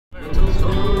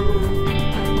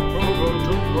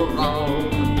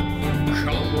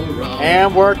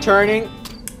And we're turning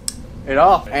it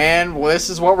off. And this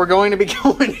is what we're going to be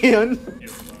going in.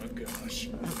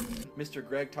 Mr.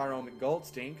 Greg Tyrone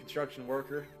McGoldstein, construction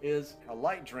worker, is a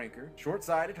light drinker,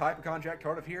 short-sighted, hypochondriac,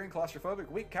 hard of hearing,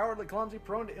 claustrophobic, weak, cowardly, clumsy,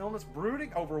 prone to illness,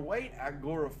 brooding, overweight,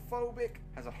 agoraphobic,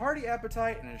 has a hearty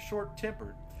appetite, and is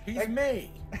short-tempered. He's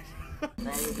me.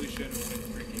 Probably shouldn't have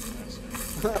been drinking last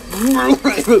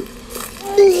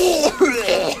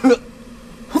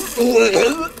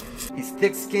night. He's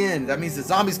thick-skinned. That means the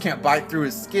zombies can't bite through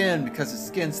his skin because his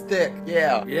skin's thick.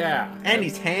 Yeah. Yeah. And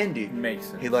he's handy. Makes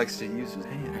sense. He likes to use his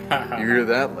hand. You hear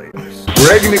that, lady?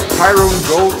 Greg Tyrone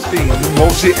Goldstein,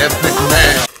 multi-ethnic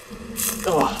man.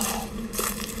 Oh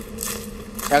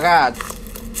God.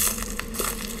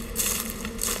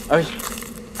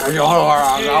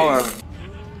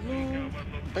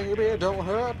 Baby, don't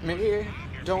hurt me.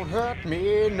 Don't hurt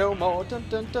me no more. Dun,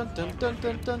 dun, dun, dun, dun,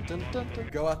 dun, dun, dun, dun.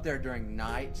 Go out there during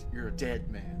night, you're a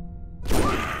dead man.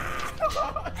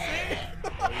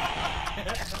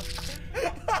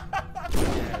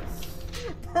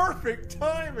 Perfect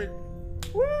timing.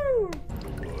 Woo!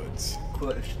 Woods.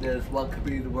 Question is, what could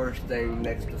be the worst thing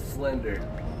next to Slender?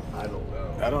 I don't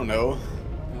know. I don't know.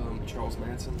 Charles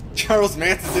Manson. Charles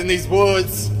Manson's in these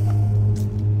woods.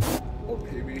 Or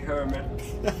Pee Wee Herman.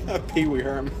 Pee Wee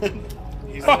Herman.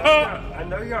 He's I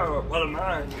know y'all are one of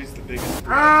mine. He's the biggest.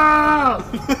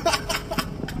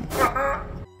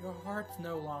 Your heart's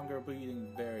no longer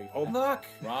beating very fast. Oh, look!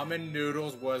 Ramen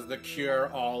noodles was the cure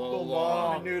all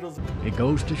along. Noodles. It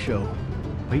goes to show,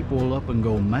 people will up and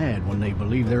go mad when they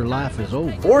believe their life is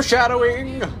over.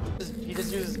 Foreshadowing! He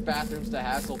just uses bathrooms to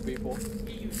hassle people.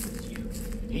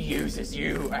 He uses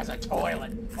you as a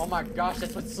toilet. Oh my gosh,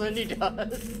 that's what Cindy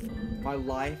does. My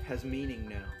life has meaning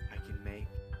now. I can make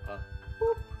a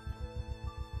whoop.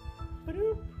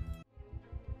 Ba-doop.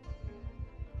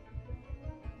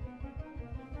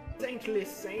 Saintly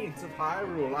saints of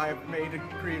Hyrule, I have made a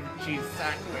cream cheese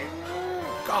sandwich.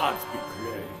 God's be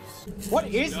praised. What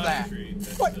is that?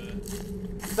 What?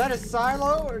 Is that a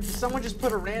silo, or did someone just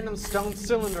put a random stone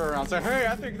cylinder around? Say, hey,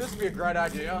 I think this would be a great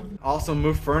idea. Also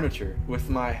move furniture with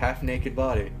my half-naked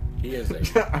body. He is a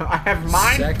I have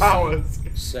mind powers.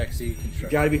 Sexy construction.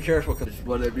 You gotta be careful, because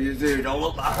Whatever you do, don't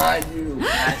look behind you.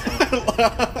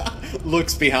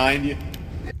 looks behind you.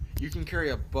 You can carry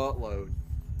a buttload.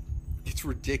 It's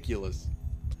ridiculous.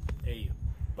 A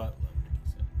buttload.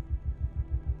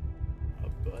 A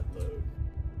buttload.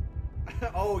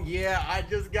 Oh yeah, I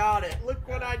just got it. Look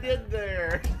what I did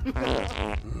there.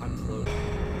 I'm slow.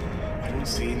 I don't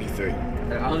see anything.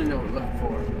 I don't know what we're looking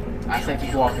for. I think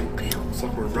he's walking. It's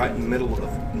like we're right in the middle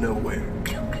of nowhere.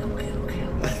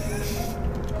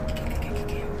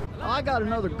 I got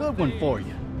another good one for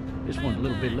you. This one's a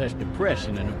little bit less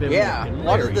depressing and a bit more hilarious.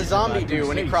 What did the zombie do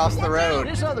when he crossed the road?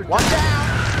 This other Watch out!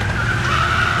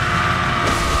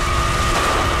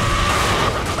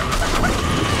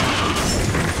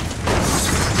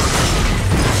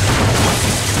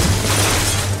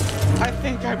 I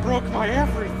think I broke my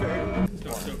everything. It's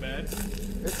not so bad.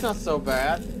 It's not so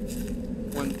bad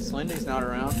when Slendy's not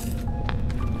around.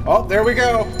 Oh, there we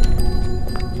go.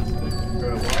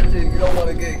 Watch it, you don't want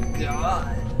to get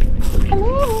got.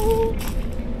 Hello.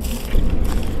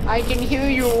 I can hear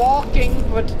you walking,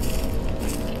 but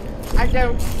I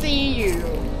don't see you.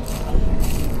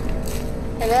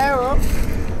 Hello?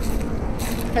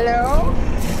 Hello?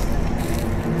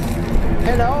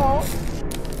 Hello?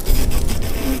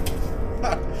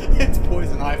 It's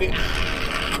poison ivy.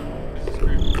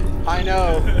 I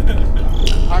know.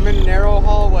 I'm in narrow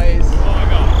hallways. Oh my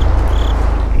god.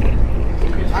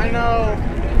 I know.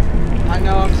 I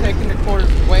know, I'm taking the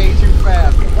corners way too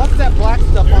fast. What's that black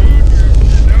stuff on?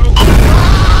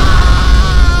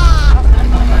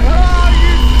 Ah,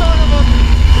 you son of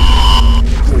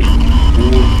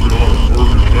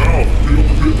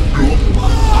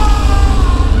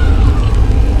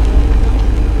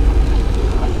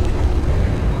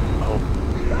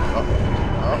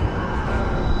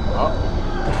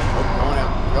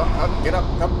Get up,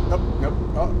 up.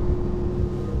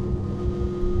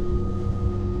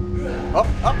 Oh,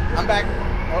 I'm back.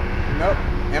 Oh, no.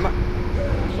 Am I?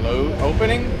 Close,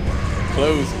 opening,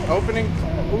 close, opening.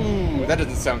 Ooh, that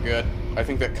doesn't sound good. I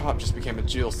think that cop just became a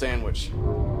Jill sandwich.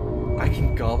 I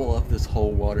can gobble up this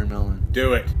whole watermelon.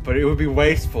 Do it. But it would be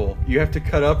wasteful. You have to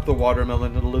cut up the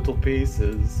watermelon into little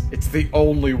pieces. It's the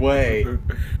only way.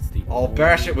 I'll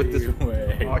bash it with this.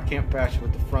 way. Oh, I can't bash it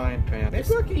with the frying pan.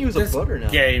 Maybe I can use a butter now.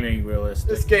 Gaming realistic.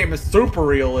 This game is super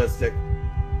realistic.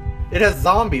 It has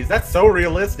zombies. That's so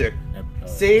realistic.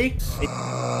 See?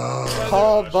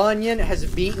 Paul Bunyan has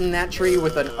beaten that tree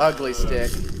with an ugly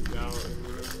stick.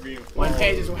 being One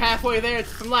page is halfway there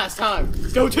from last time.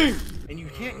 Go team! And you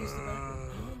can't use the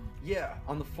background. Yeah,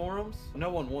 on the forums, no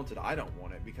one wants it. I don't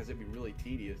want it because it'd be really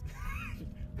tedious.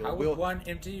 How would one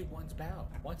empty one's bowel?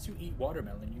 Once you eat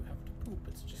watermelon, you have to poop.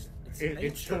 It's just, it's nature.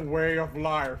 It's the way of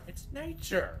life. It's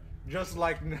nature. Just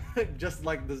like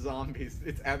the zombies.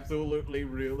 It's absolutely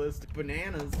realistic.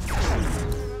 Bananas.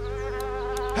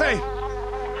 Hey!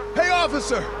 Hey,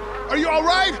 officer! Are you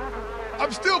alright?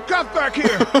 I'm still cuffed back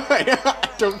here! I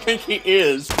don't think he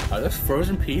is. Are those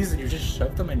frozen peas and you just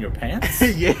shoved them in your pants?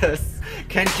 Yes.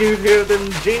 Can't you hear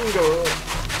them jingle?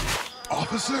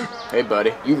 Officer? Hey,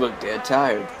 buddy, you look dead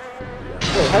tired.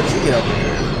 Hey, how'd you get over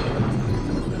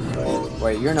here?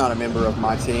 Wait, you're not a member of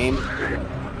my team.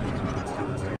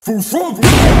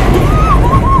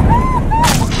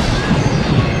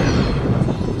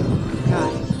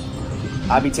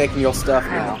 I be taking your stuff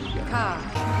now.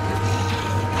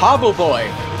 Hobble boy!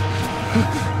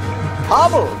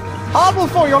 Hobble! Hobble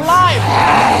for your life!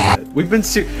 We've been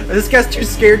this guy's too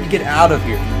scared to get out of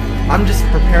here. I'm just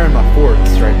preparing my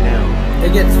forts right now.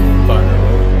 It gets funner.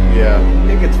 Yeah,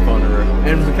 it gets funner.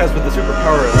 And because with the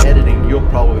superpower of editing, you'll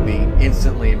probably be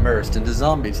instantly immersed into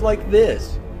zombies like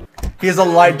this. He has a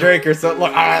light drinker, so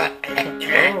look. How you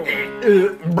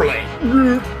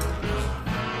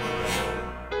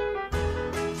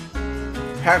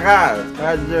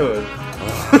doing?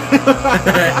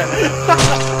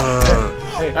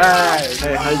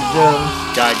 Hey, how you doing?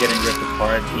 Guy getting ripped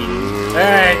apart.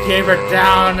 Hey, keep her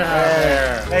down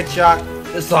there. Hey, Chuck.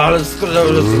 Now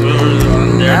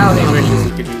he wishes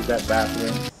he could use that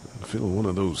bathroom. I'd fill one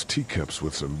of those teacups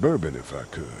with some bourbon if I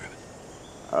could.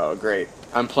 Oh, great.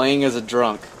 I'm playing as a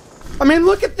drunk. I mean,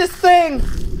 look at this thing!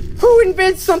 Who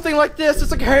invents something like this?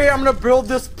 It's like, hey, I'm gonna build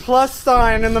this plus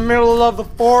sign in the middle of the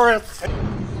forest.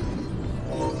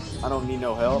 I don't need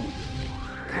no help.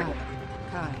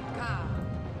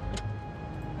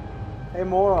 Hey,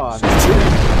 moron.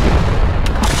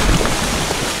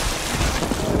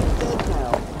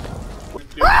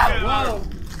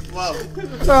 Whoa.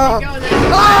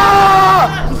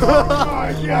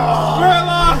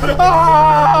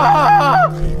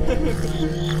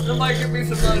 Somebody give me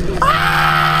some money.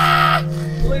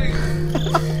 Please.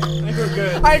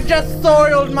 I just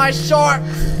soiled my shorts.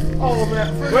 Oh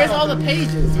man. Where's all the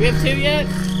pages? Do we have 2 yet?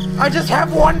 I just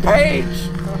have 1 page.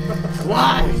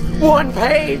 Why? 1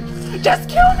 page. Just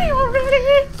kill me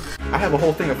already. I have a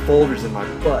whole thing of folders in my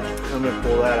butt. I'm gonna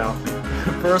pull that out.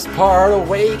 First part of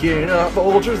waking up,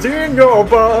 Folgers in your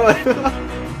butt.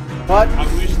 What? I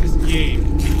wish this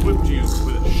game equipped you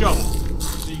with a shovel,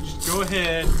 so you just go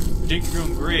ahead, dig your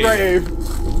own grave,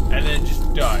 and then just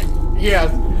die.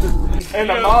 Yes. And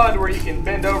a mod where you can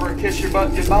bend over and kiss your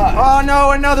butt goodbye. Oh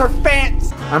no, another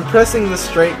fence! I'm pressing the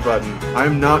straight button.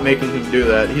 I'm not making him do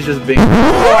that. He's just being. Oh,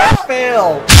 I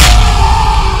failed!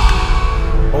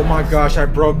 Oh my gosh, I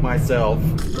broke myself.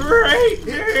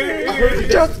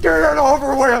 Just get it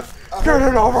over with! Get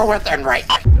it over with and right!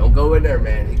 Don't go in there,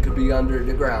 man. He could be under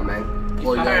the ground, man.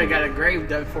 Pull you I already out. got a grave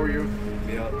dug for you.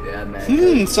 Yeah,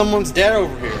 man. Someone's dead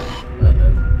over here.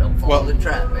 Don't fall in the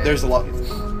trap, man. There's a lot.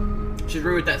 Should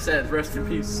read what that says. Rest in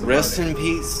peace. Rest in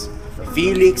peace.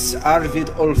 Felix Arvid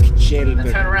Ulf Now turn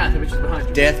Kjellberg. around. The bitch is behind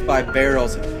you. Death by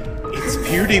barrels. It's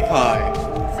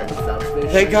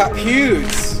PewDiePie. They got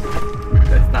pews.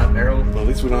 That's not barrel. Well, at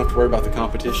least we don't have to worry about the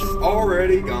competition.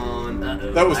 Already gone.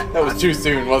 That was too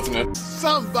soon, wasn't it?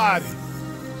 Somebody!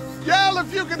 Yell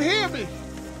if you can hear me!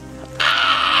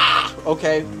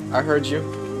 Okay, I heard you.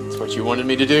 That's what you wanted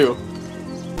me to do.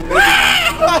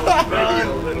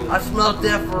 I smell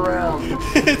death around.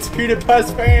 It's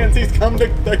PewDiePie's fans. They come to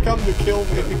kill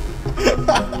me.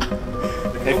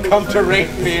 They've come to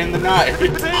rape me in the night.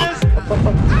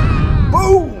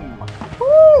 Boom!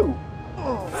 Woo!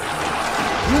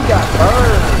 You got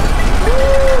burned.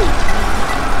 Woo!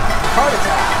 Heart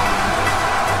attack.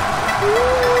 Woo!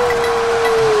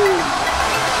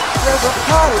 There's a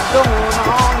party going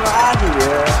on right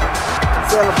here.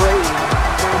 Celebrating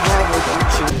and having a good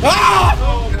shit. Ah!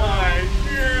 Oh my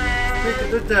god! Look at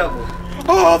the devil.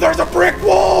 Oh, there's a brick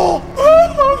wall!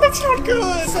 Oh, that's not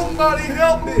good! Somebody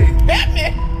help me. Hit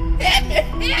me! Hit me!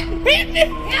 Hit me!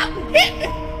 Hit me!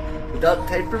 Duct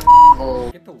tape your hole.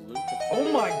 Get the loot. Oh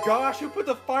my gosh, who put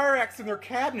the fire axe in their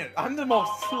cabinet? I'm the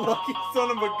most lucky son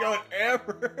of a gun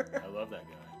ever. I love that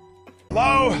guy.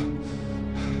 Hello?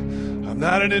 I'm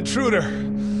not an intruder.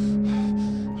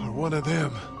 Or one of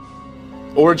them.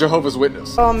 Or Jehovah's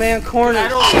Witness. Oh man, corner.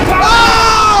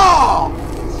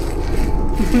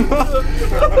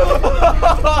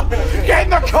 Get in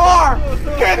the car!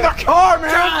 Get in the car,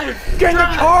 man! Get in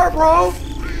the car, bro!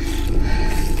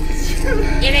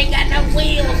 It ain't got no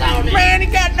wheels on it. Man, he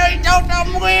ain't got no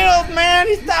damn wheels, man.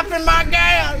 He's stopping my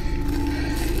gas.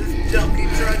 This junkie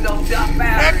truck don't got That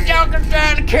batteries. joker's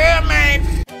trying to kill me.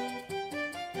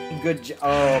 Good job.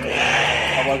 Oh,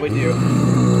 man. What we do?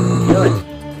 Good.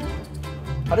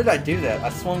 How did I do that? I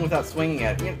swung without swinging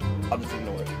at it. I'll just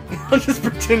ignore it. I'll just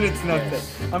pretend it's nothing.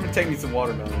 I'm gonna take me some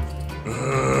watermelons.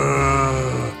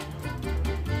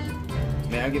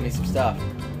 Man, give me some stuff.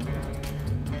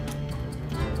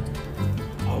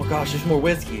 Oh gosh, there's more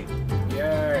whiskey.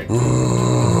 Yay!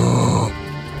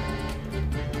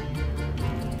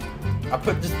 I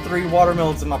put just 3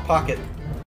 watermelons in my pocket.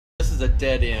 This is a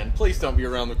dead end. Please don't be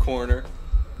around the corner.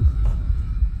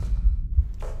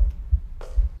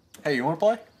 Hey, you wanna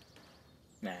play?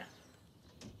 Nah.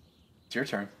 It's your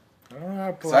turn. I don't know how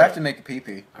to play. So I have to make a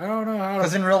pee-pee. I don't know how to.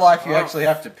 Because in real life, you actually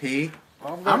have to pee.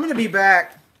 I'm gonna be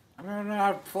back. I don't know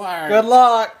how to play. Good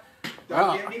luck.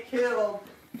 Don't get me killed.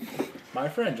 My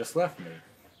friend just left me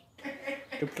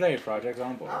to play Project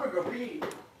Zomboid. I'm gonna go pee.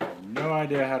 I have no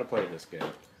idea how to play this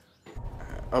game.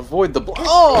 Avoid the blood.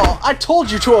 Oh, I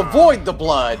told you to avoid the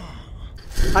blood.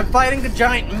 I'm fighting the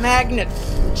giant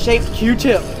magnet-shaped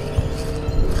Q-tip.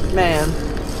 Man.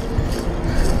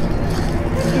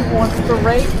 He wants to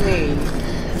rape me.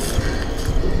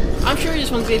 I'm sure he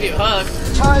just wants to give you a hug.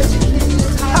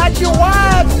 Hide your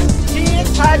wives!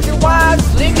 Kids, hide your wives!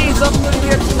 Slinky's up in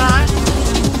here tonight.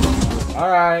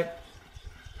 Alright.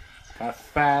 Kind of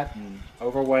fat and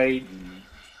overweight and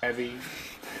heavy.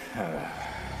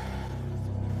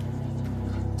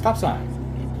 Stop sign.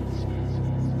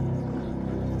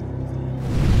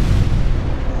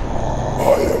 I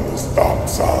am the stop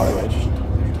sign.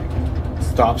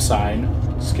 Stop sign.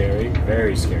 Scary.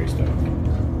 Very scary stuff.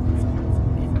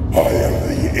 I am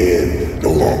the end.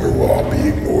 No longer will I be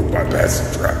ignored by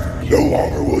passive traffic. No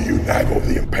longer will you Naggle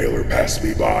the Impaler pass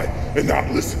me by and not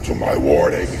listen to my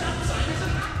warning.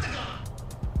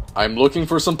 I'm looking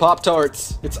for some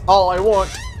Pop-Tarts. It's all I want.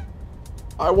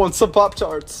 I want some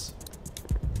Pop-Tarts.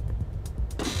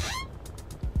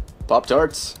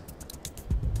 Pop-Tarts?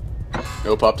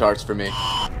 No Pop-Tarts for me.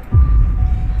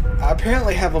 I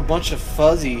apparently have a bunch of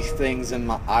fuzzy things in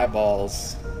my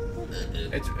eyeballs.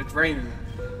 It's raining.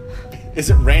 Is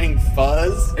it raining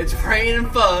fuzz? It's raining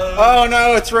fuzz. Oh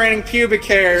no, it's raining pubic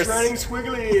hairs. It's raining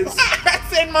squigglies.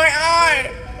 It's in my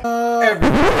eye!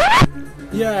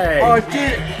 Yay! Oh, I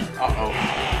did it! Uh-oh.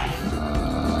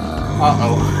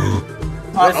 Uh-oh.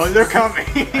 Uh-oh, they're coming!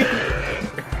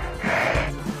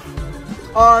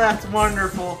 Oh, that's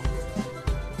wonderful.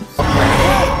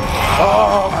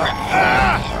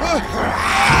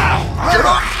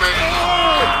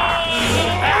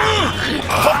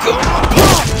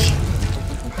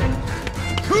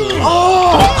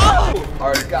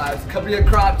 Alright guys, cover your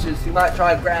crotches. He might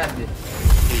try and grab you.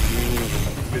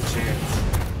 Good chance.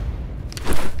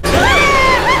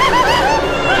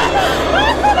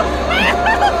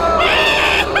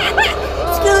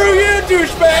 Screw you,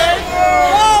 douchebag!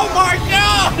 Oh my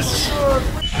gosh!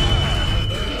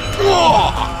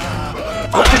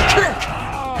 Fucking kick!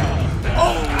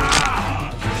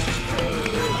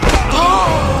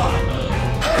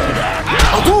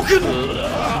 Hadouken!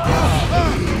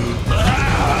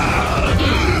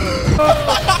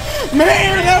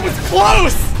 Man, that was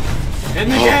close! In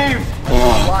the game. I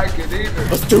don't like it either.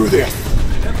 Let's do this!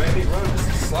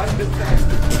 I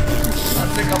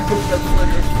think I'm putting up in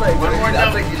his face. I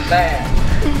think he's bad.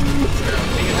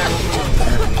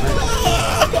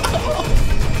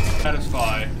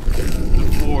 Satisfy the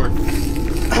fourth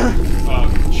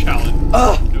challenge.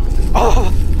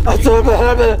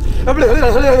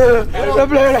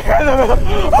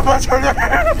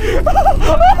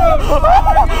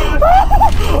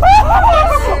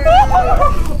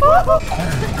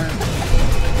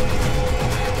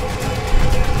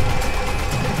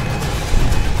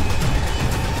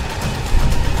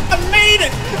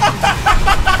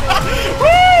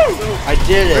 I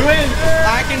did it.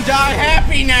 I can die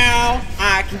happy now.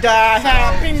 I can die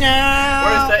happy now.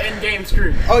 Where's the in-game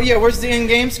screen? Oh yeah, where's the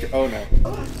in-game screen? Oh no.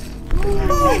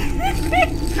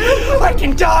 I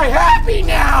can die happy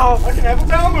now. I can have a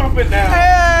bowel movement now.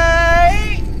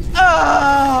 Hey.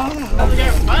 Don't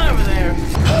get fun over there.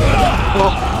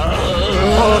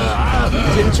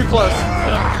 Getting too close.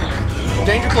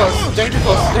 Danger close. Danger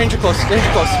close. Danger close.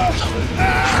 Danger close.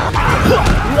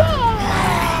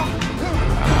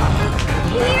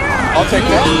 I'll take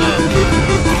that.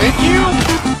 Thank you.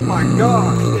 Oh my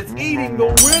God, it's eating the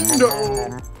window.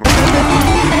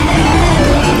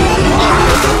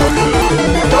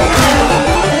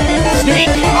 Sneak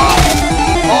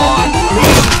on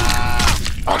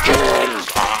again.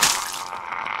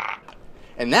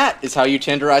 And that is how you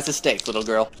tenderize a steak, little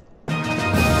girl.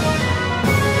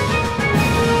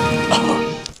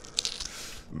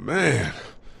 Man.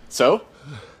 So?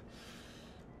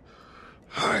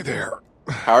 Hi there.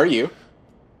 How are you?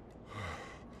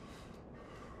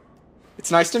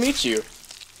 It's nice to meet you.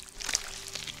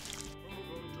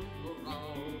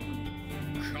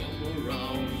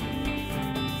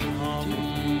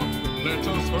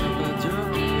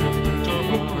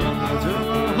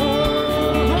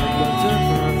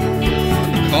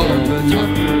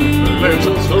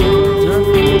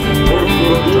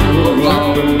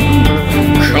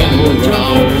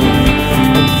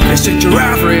 Listen to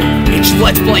Avery, it's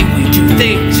Let's Play We Do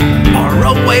Things our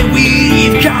own way.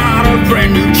 We've got a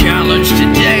brand new challenge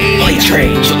today. Play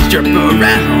trains, let's jump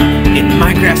around in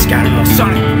Minecraft's got a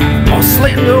Sonic. All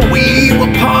slender, we will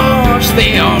punch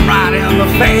them right in the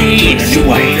face.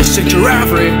 Listen to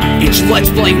Avery, it's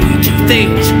Let's Play We Do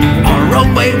Things our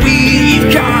own way.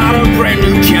 We've got a brand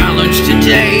new challenge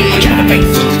today.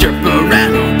 Let's jump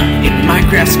around in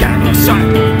Minecraft's got a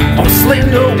Sonic. All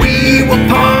slender, we will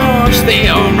punch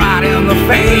them right in the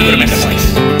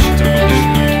face.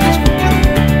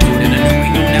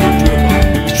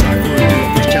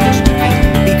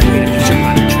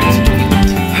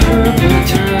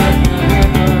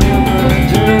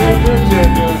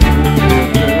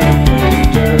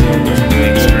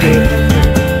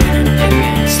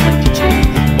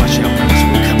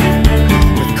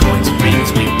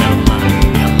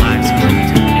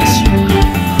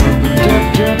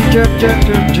 Just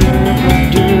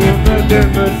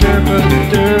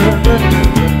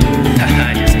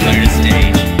clear the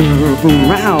stage.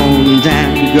 Around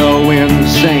and go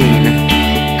insane.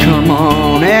 Come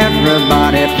on,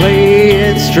 everybody, play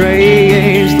it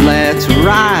strange. Let's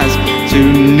rise to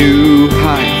new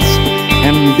heights.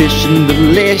 Ambition,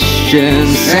 volition,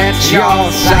 set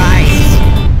your sights.